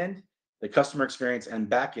front end, the customer experience, and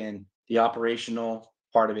back end, the operational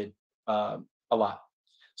part of it a lot.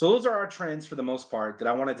 So those are our trends for the most part that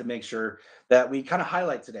I wanted to make sure that we kind of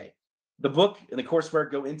highlight today. The book and the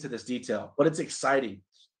courseware go into this detail, but it's exciting.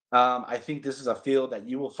 I think this is a field that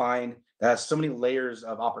you will find that has so many layers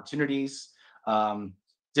of opportunities,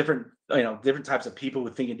 different, different types of people who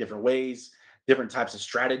think in different ways, different types of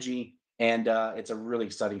strategy, and it's a really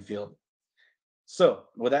exciting field. So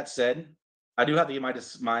with that said, I do have to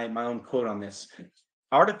give my own quote on this.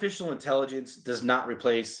 Artificial intelligence does not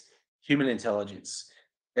replace human intelligence.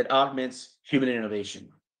 It augments human innovation.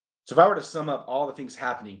 So if I were to sum up all the things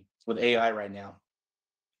happening with AI right now,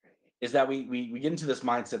 is that we get into this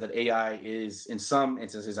mindset that AI is, in some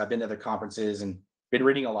instances, I've been to other conferences and been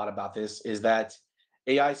reading a lot about this, is that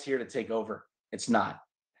AI is here to take over. It's not.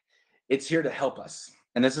 It's here to help us.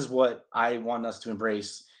 And this is what I want us to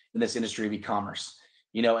embrace in this industry of e-commerce,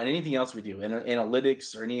 and anything else we do, in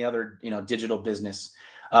analytics or any other, digital business.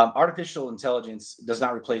 Artificial intelligence does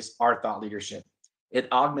not replace our thought leadership. It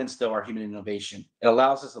augments, though, our human innovation. It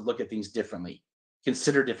allows us to look at things differently,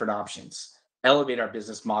 consider different options, elevate our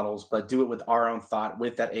business models, but do it with our own thought,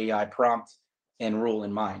 with that AI prompt and rule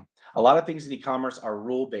in mind. A lot of things in e-commerce are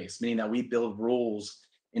rule-based, meaning that we build rules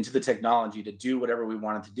into the technology to do whatever we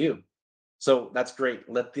want it to do. So that's great.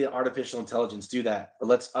 Let the artificial intelligence do that, but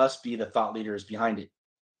let's us be the thought leaders behind it.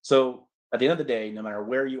 So at the end of the day, no matter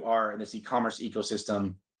where you are in this e-commerce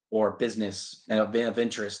ecosystem or business and of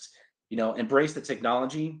interest, embrace the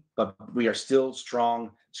technology, but we are still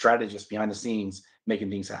strong strategists behind the scenes making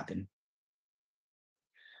things happen.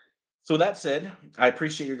 So that said, I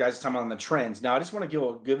appreciate your guys' time on the trends. Now, I just want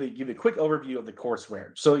to give you a quick overview of the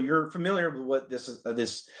courseware. So you're familiar with what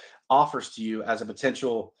this offers to you as a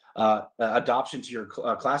potential adoption to your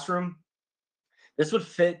classroom. This would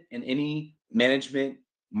fit in any management,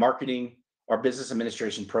 marketing, or business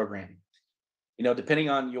administration program. Depending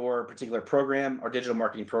on your particular program or digital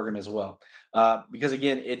marketing program as well. Because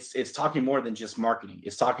again, it's talking more than just marketing.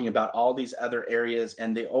 It's talking about all these other areas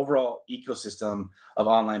and the overall ecosystem of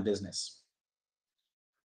online business.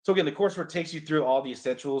 So again, the coursework takes you through all the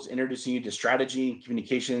essentials, introducing you to strategy,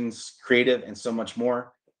 communications, creative, and so much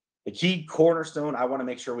more. The key cornerstone I want to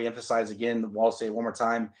make sure we emphasize again, I'll say it one more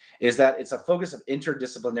time, is that it's a focus of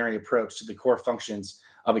interdisciplinary approach to the core functions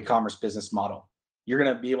of e-commerce business model. You're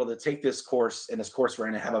going to be able to take this course and this course we're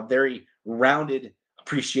going to have a very rounded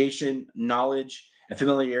appreciation, knowledge, and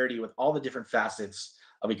familiarity with all the different facets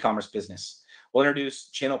of e-commerce business. We'll introduce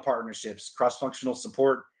channel partnerships, cross-functional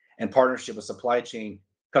support, and partnership with supply chain,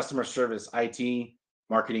 customer service, IT,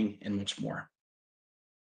 marketing, and much more.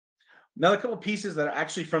 Now, a couple of pieces that are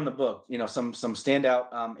actually from the book, some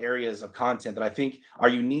standout areas of content that I think are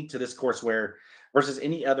unique to this courseware versus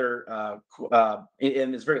any other,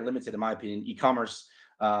 and it's very limited in my opinion, e-commerce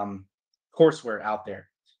courseware out there.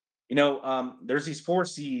 There's these 4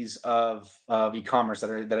 C's of e-commerce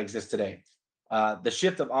that exist today. The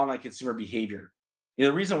shift of online consumer behavior.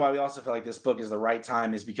 The reason why we also feel like this book is the right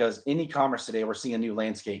time is because in e-commerce today, we're seeing a new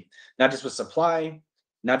landscape, not just with supply,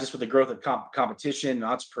 not just with the growth of competition and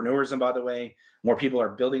entrepreneurism, by the way. More people are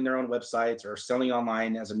building their own websites or selling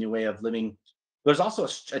online as a new way of living. There's also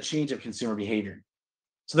a change of consumer behavior.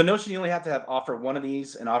 So the notion you only have to offer one of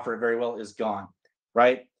these and offer it very well is gone,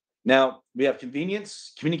 right? Now, we have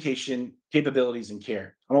convenience, communication, capabilities, and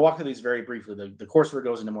care. I'm going to walk through these very briefly. The courseware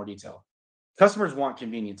goes into more detail. Customers want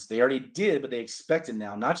convenience. They already did, but they expect it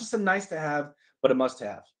now. Not just a nice to have, but a must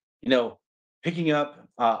have. Picking up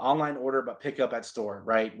online order, but pick up at store,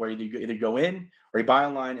 right? Where you either go in or you buy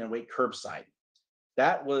online and wait curbside.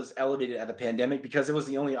 That was elevated at the pandemic because it was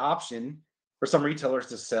the only option for some retailers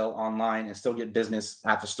to sell online and still get business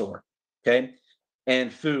at the store. Okay.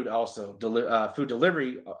 And food also, food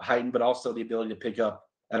delivery heightened, but also the ability to pick up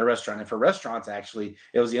at a restaurant. And for restaurants, actually,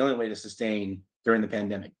 it was the only way to sustain during the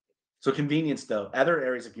pandemic. So convenience, though, other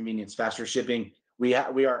areas of convenience, faster shipping, we're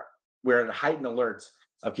at a heightened alert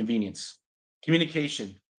of convenience.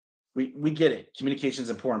 Communication, we get it. Communication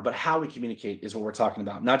is important, but how we communicate is what we're talking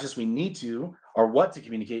about. Not just we need to or what to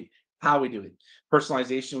communicate, how we do it.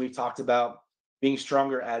 Personalization, we've talked about being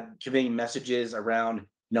stronger at conveying messages around,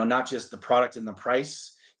 not just the product and the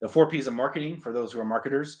price. The 4 P's of marketing for those who are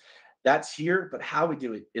marketers, that's here, but how we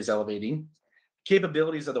do it is elevating.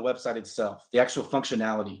 Capabilities of the website itself, the actual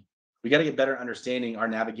functionality. We got to get better understanding our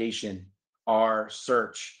navigation, our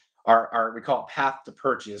search, our we call it path to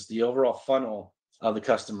purchase, the overall funnel of the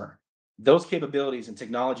customer. Those capabilities and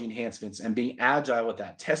technology enhancements and being agile with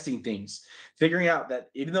that, testing things, figuring out that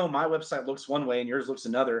even though my website looks one way and yours looks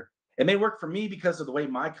another, it may work for me because of the way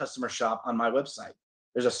my customers shop on my website.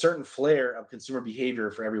 There's a certain flair of consumer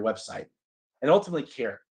behavior for every website. And ultimately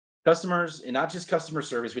care. Customers, and not just customer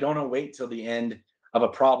service, we don't want to wait till the end of a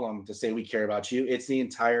problem to say we care about you. It's the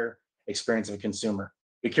entire experience of a consumer.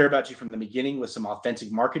 We care about you from the beginning with some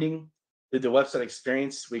authentic marketing. Through the website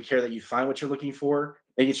experience, we care that you find what you're looking for,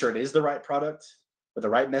 making sure it is the right product with the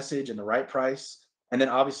right message and the right price. And then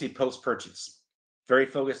obviously post-purchase, very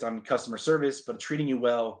focused on customer service, but treating you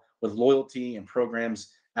well with loyalty and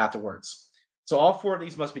programs afterwards. So all 4 of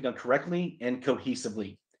these must be done correctly and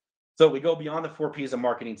cohesively. So we go beyond the 4 P's of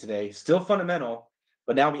marketing today, still fundamental,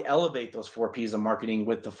 but now we elevate those 4 P's of marketing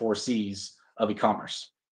with the 4 C's of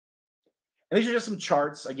e-commerce. And these are just some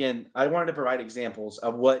charts. Again, I wanted to provide examples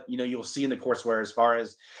of what you'll see in the courseware as far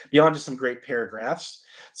as beyond just some great paragraphs,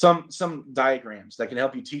 some diagrams that can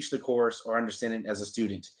help you teach the course or understand it as a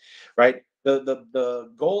student, right? The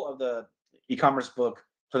goal of the e-commerce book,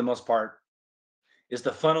 for the most part, is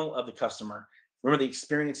the funnel of the customer. Remember, the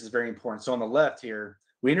experience is very important. So on the left here,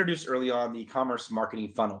 we introduced early on the e-commerce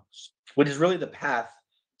marketing funnel, which is really the path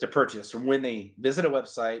to purchase from when they visit a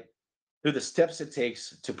website through the steps it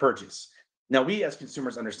takes to purchase. Now, we as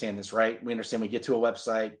consumers understand this, right? We understand we get to a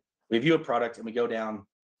website, we view a product, and we go down,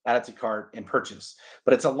 add it to cart, and purchase.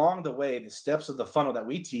 But it's along the way, the steps of the funnel that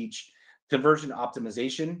we teach. Conversion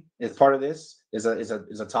optimization is part of this, is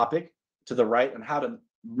a topic to the right on how to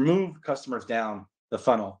move customers down the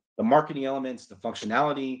funnel, the marketing elements, the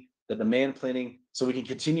functionality, the demand planning, so we can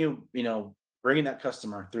continue, bringing that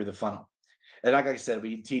customer through the funnel. And like I said,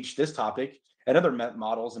 we teach this topic and other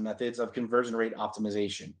models and methods of conversion rate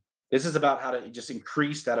optimization. This is about how to just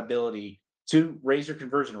increase that ability to raise your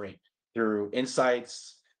conversion rate through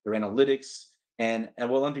insights, through analytics, and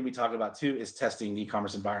one thing we talk about too is testing the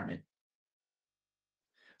e-commerce environment.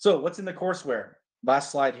 So what's in the courseware?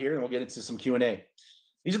 Last slide here, and we'll get into some Q&A.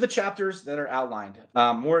 These are the chapters that are outlined.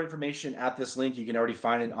 More information at this link. You can already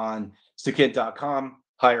find it on stukent.com,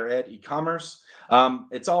 higher ed, e-commerce.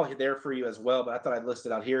 It's all there for you as well, but I thought I'd list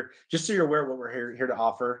it out here just so you're aware of what we're here to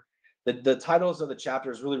offer. The titles of the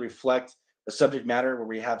chapters really reflect the subject matter, where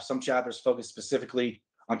we have some chapters focused specifically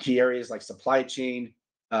on key areas like supply chain,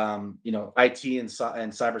 IT and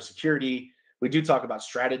cybersecurity. We do talk about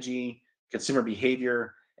strategy, consumer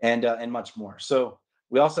behavior, and much more. So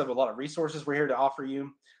we also have a lot of resources we're here to offer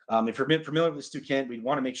you. If you're familiar with Stukent, we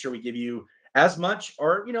want to make sure we give you as much,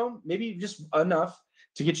 or maybe just enough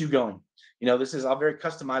to get you going. This is a very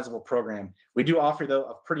customizable program. We do offer, though,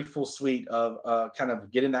 a pretty full suite of kind of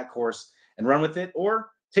get in that course and run with it, or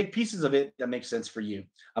take pieces of it that make sense for you.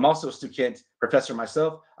 I'm also a Stukent professor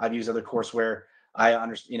myself. I've used other courseware. I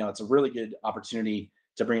understand, it's a really good opportunity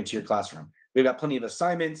to bring it to your classroom. We've got plenty of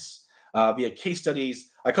assignments via case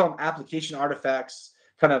studies. I call them application artifacts,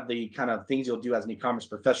 kind of things you'll do as an e-commerce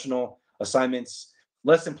professional, assignments,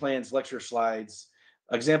 lesson plans, lecture slides,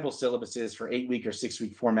 example syllabuses for 8-week or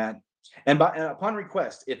 6-week format. And upon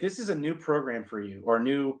request, if this is a new program for you or a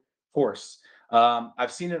new course,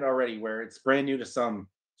 I've seen it already where it's brand new to some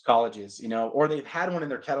colleges, or they've had one in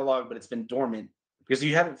their catalog, but it's been dormant because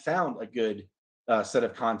you haven't found a good set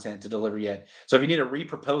of content to deliver yet. So if you need to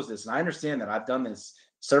repropose this, and I understand that I've done this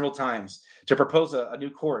several times, to propose a new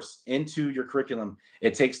course into your curriculum,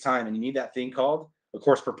 it takes time, and you need that thing called a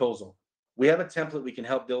course proposal. We have a template we can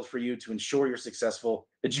help build for you to ensure you're successful,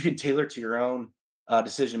 that you can tailor to your own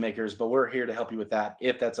decision makers, but we're here to help you with that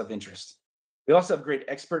if that's of interest. We also have great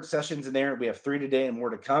expert sessions in there. We have 3 today and more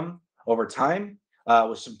to come over time,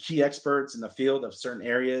 with some key experts in the field of certain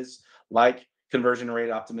areas like conversion rate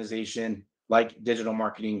optimization, like digital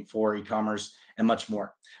marketing for e-commerce, and much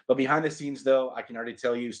more. But behind the scenes, though, I can already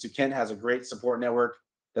tell you, Stukent has a great support network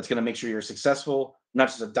that's going to make sure you're successful, not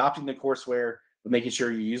just adopting the courseware, but making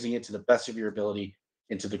sure you're using it to the best of your ability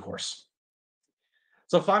into the course.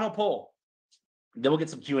 So final poll, then we'll get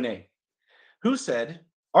some Q&A. Who said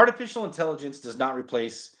artificial intelligence does not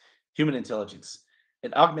replace human intelligence?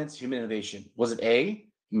 It augments human innovation. Was it A,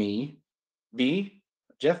 me, B,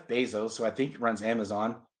 Jeff Bezos, who I think runs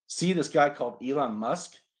Amazon, C, this guy called Elon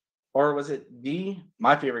Musk, or was it D,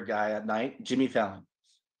 my favorite guy at night, Jimmy Fallon?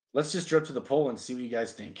 Let's just drip to the poll and see what you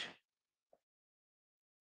guys think.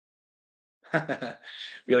 We got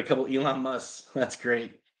a couple Elon Musks. That's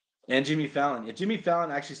great. And Jimmy Fallon. If Jimmy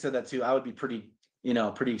Fallon actually said that too, I would be pretty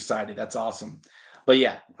excited. That's awesome. But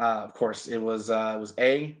yeah, of course, it was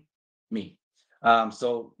A, me.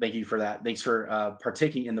 So thank you for that. Thanks for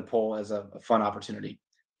partaking in the poll as a fun opportunity.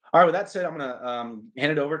 All right, with that said, I'm going to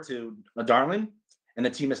hand it over to Darlin and the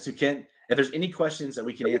team at Stukent. If there's any questions that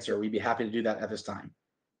we can answer, we'd be happy to do that at this time.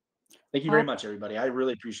 Thank you very much, everybody. I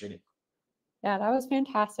really appreciate it. Yeah, that was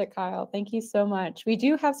fantastic, Kyle. Thank you so much. We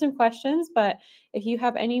do have some questions, but if you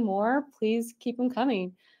have any more, please keep them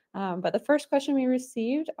coming. But the first question we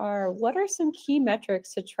received are, what are some key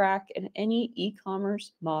metrics to track in any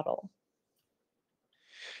e-commerce model?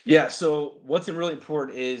 Yeah, so what's really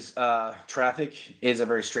important is traffic is a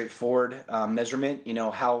very straightforward measurement.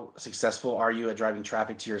 How successful are you at driving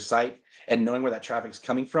traffic to your site and knowing where that traffic's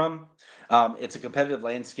coming from? It's a competitive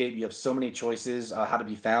landscape. You have so many choices how to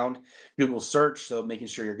be found. Google search, so making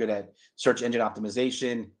sure you're good at search engine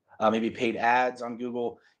optimization, maybe paid ads on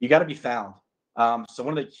Google. You got to be found. So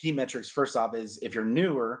one of the key metrics, first off, is if you're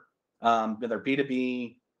newer, whether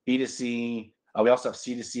B2B, B2C, we also have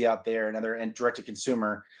C2C out there, and direct to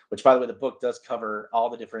consumer, which, by the way, the book does cover all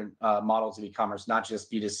the different models of e-commerce, not just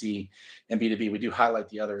B2C and B2B. We do highlight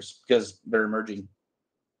the others because they're emerging.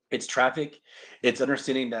 It's traffic. It's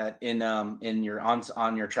understanding that in your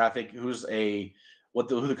on your traffic, who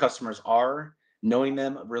the customers are, knowing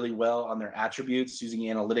them really well on their attributes, using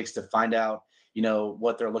analytics to find out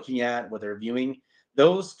what they're looking at, what they're viewing.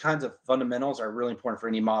 Those kinds of fundamentals are really important for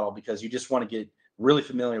any model because you just want to get really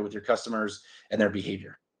familiar with your customers and their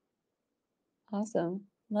behavior. Awesome.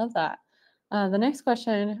 Love that. The next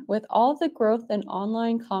question, with all the growth in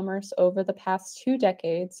online commerce over the past 2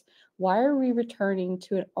 decades, why are we returning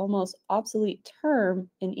to an almost obsolete term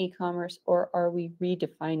in e-commerce, or are we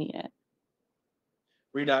redefining it?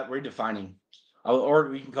 Redefining, or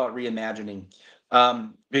we can call it reimagining,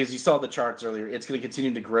 because you saw the charts earlier. It's going to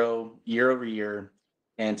continue to grow year over year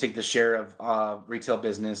and take the share of retail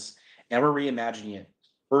business, and we're reimagining it.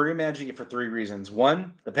 We're reimagining it for 3 reasons.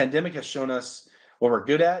 One, the pandemic has shown us what we're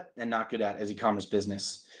good at and not good at as e-commerce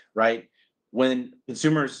business, right? When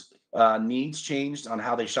consumers' needs changed on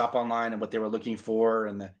how they shop online and what they were looking for,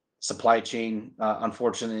 and the supply chain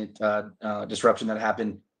unfortunate disruption that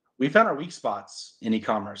happened, we found our weak spots in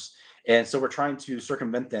e-commerce. And so we're trying to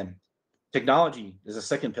circumvent them. Technology is a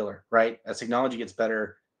second pillar, right? As technology gets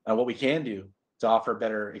better, what we can do to offer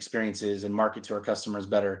better experiences and market to our customers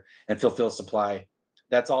better and fulfill supply.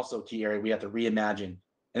 That's also a key area we have to reimagine.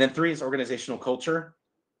 And then three is organizational culture.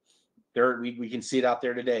 We can see it out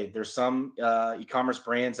there today. There's some e-commerce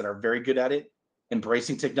brands that are very good at it,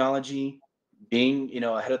 embracing technology, being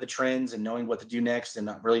ahead of the trends and knowing what to do next, and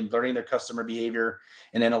not really learning their customer behavior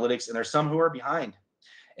and analytics. And there's some who are behind,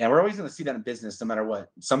 and we're always going to see that in business, no matter what.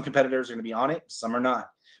 Some competitors are going to be on it, some are not.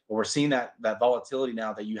 But we're seeing that volatility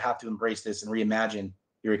now, that you have to embrace this and reimagine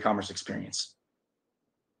your e-commerce experience.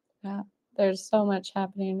 Yeah, there's so much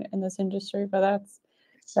happening in this industry, but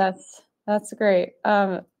that's great.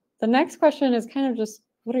 The next question is kind of just,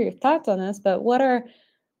 what are your thoughts on this? But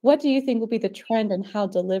what do you think will be the trend in how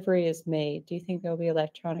delivery is made? Do you think there'll be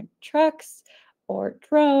electronic trucks or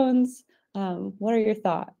drones? What are your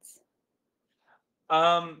thoughts?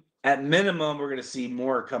 At minimum, we're going to see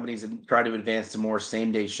more companies that try to advance to more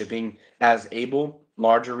same-day shipping as able,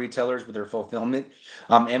 larger retailers with their fulfillment.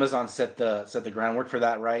 Amazon set the groundwork for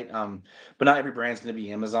that, right? But not every brand's going to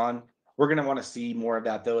be Amazon. We're going to want to see more of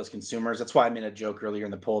that, though, as consumers. That's why I made a joke earlier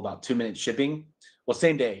in the poll about 2-minute shipping. Well,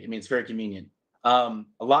 same day. I mean, it's very convenient. A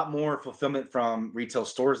lot more fulfillment from retail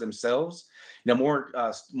stores themselves.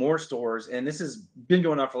 More stores, and this has been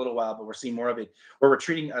going on for a little while, but we're seeing more of it, where we're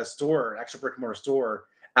treating a store, actual brick and mortar store,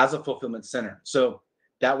 as a fulfillment center. So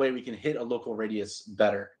that way we can hit a local radius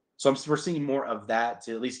better. So we're seeing more of that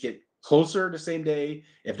to at least get closer to same day,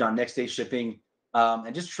 if not next day shipping,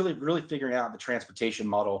 and just really figuring out the transportation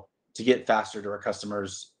model to get faster to our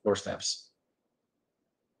customers' doorsteps.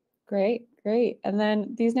 Great, great. And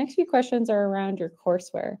then these next few questions are around your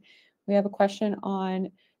courseware. We have a question on,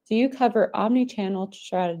 do you cover omni-channel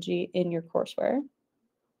strategy in your courseware?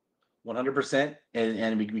 100%,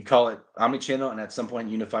 and we call it omnichannel, and at some point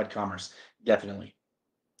unified commerce. Definitely.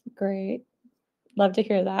 Great. Love to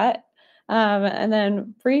hear that. And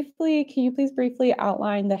then can you please briefly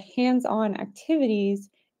outline the hands-on activities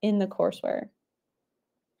in the courseware?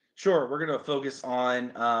 Sure. We're going to focus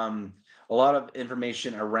on a lot of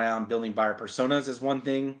information around building buyer personas is one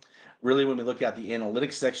thing. Really, when we look at the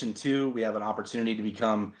analytics section too, we have an opportunity to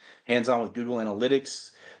become hands-on with Google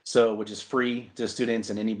Analytics, which is free to students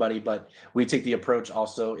and anybody. But we take the approach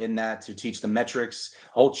also in that to teach the metrics,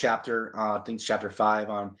 whole chapter, I think it's chapter 5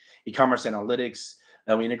 on e-commerce analytics.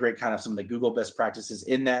 We integrate kind of some of the Google best practices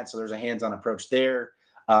in that. So there's a hands-on approach there.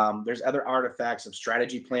 There's other artifacts of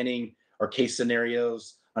strategy planning or case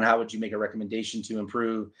scenarios on how would you make a recommendation to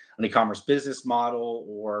improve an e-commerce business model,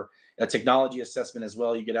 or a technology assessment as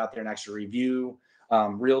well. You get out there and actually review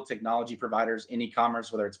real technology providers in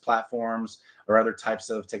e-commerce, whether it's platforms or other types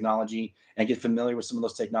of technology, and get familiar with some of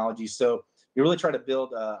those technologies. So you really try to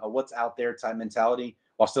build a what's out there type mentality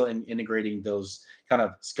while still integrating those kind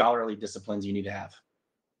of scholarly disciplines you need to have.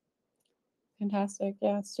 Fantastic.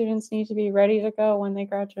 Yeah, students need to be ready to go when they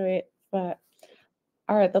graduate. But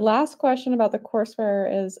all right, the last question about the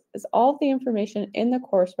courseware is all of the information in the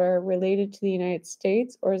courseware related to the United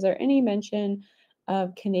States, or is there any mention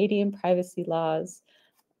of Canadian privacy laws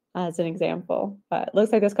as an example? But it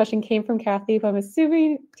looks like this question came from Kathy, who I'm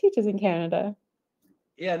assuming teaches in Canada.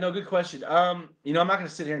 Yeah, no, good question. I'm not going to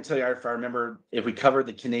sit here and tell you if I remember if we covered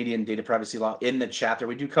the Canadian data privacy law in the chapter.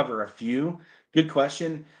 We do cover a few. Good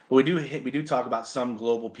question. But we do talk about some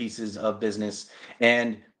global pieces of business.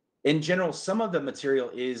 And in general, some of the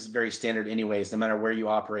material is very standard anyways, no matter where you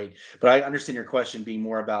operate. But I understand your question being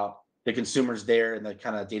more about the consumers there and the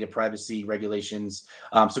kind of data privacy regulations.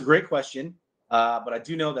 So great question. But I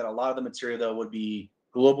do know that a lot of the material, though, would be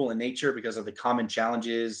global in nature because of the common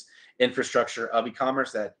challenges, infrastructure of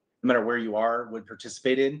e-commerce that no matter where you are would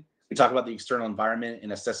participate in. We talk about the external environment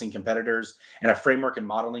and assessing competitors and a framework and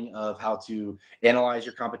modeling of how to analyze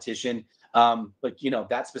your competition. But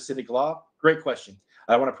that specific law, great question.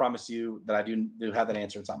 I want to promise you that I do have that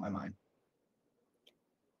answer. It's on my mind.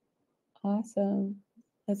 Awesome.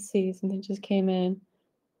 Let's see, something just came in.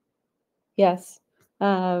 Yes.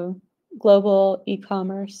 Global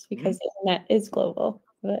e-commerce, because the internet is global.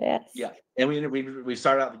 But yes. Yeah. And we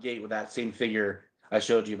started out the gate with that same figure I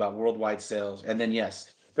showed you about worldwide sales. And then,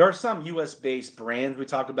 yes, there are some US based brands we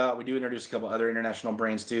talked about. We do introduce a couple other international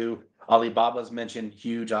brands too. Alibaba's mentioned,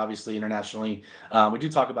 huge, obviously, internationally. We do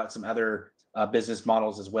talk about some other business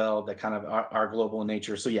models as well that kind of are global in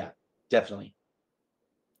nature. So, yeah, definitely.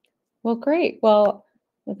 Well, great. Well,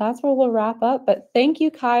 that's where we'll wrap up. But thank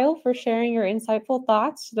you, Kyle, for sharing your insightful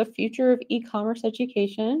thoughts to the future of e-commerce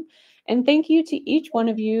education. And thank you to each one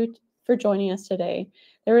of you for joining us today.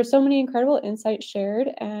 There were so many incredible insights shared.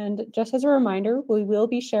 And just as a reminder, we will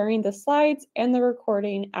be sharing the slides and the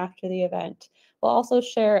recording after the event. We'll also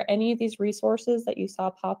share any of these resources that you saw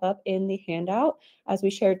pop up in the handout as we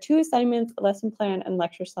share 2 assignments, a lesson plan, and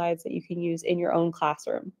lecture slides that you can use in your own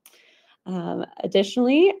classroom.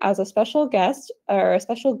 Additionally, as a special guest or a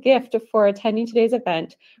special gift for attending today's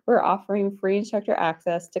event, we're offering free instructor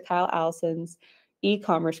access to Kyle Allison's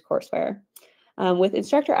e-commerce courseware. With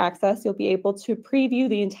instructor access, you'll be able to preview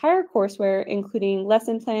the entire courseware, including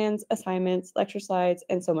lesson plans, assignments, lecture slides,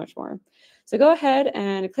 and so much more. So go ahead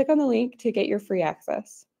and click on the link to get your free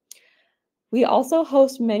access. We also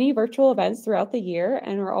host many virtual events throughout the year,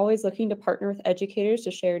 and we're always looking to partner with educators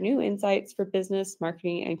to share new insights for business,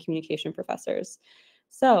 marketing, and communication professors.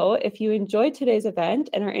 So if you enjoyed today's event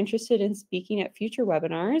and are interested in speaking at future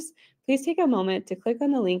webinars, please take a moment to click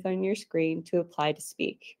on the link on your screen to apply to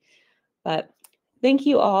speak. But thank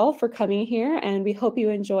you all for coming here, and we hope you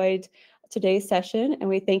enjoyed today's session, and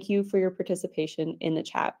we thank you for your participation in the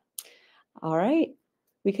chat. All right,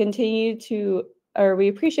 we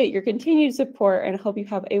appreciate your continued support and hope you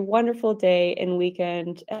have a wonderful day and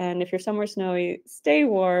weekend. And if you're somewhere snowy, stay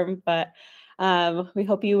warm, but we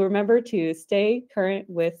hope you remember to stay current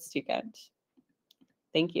with Student.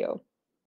 Thank you.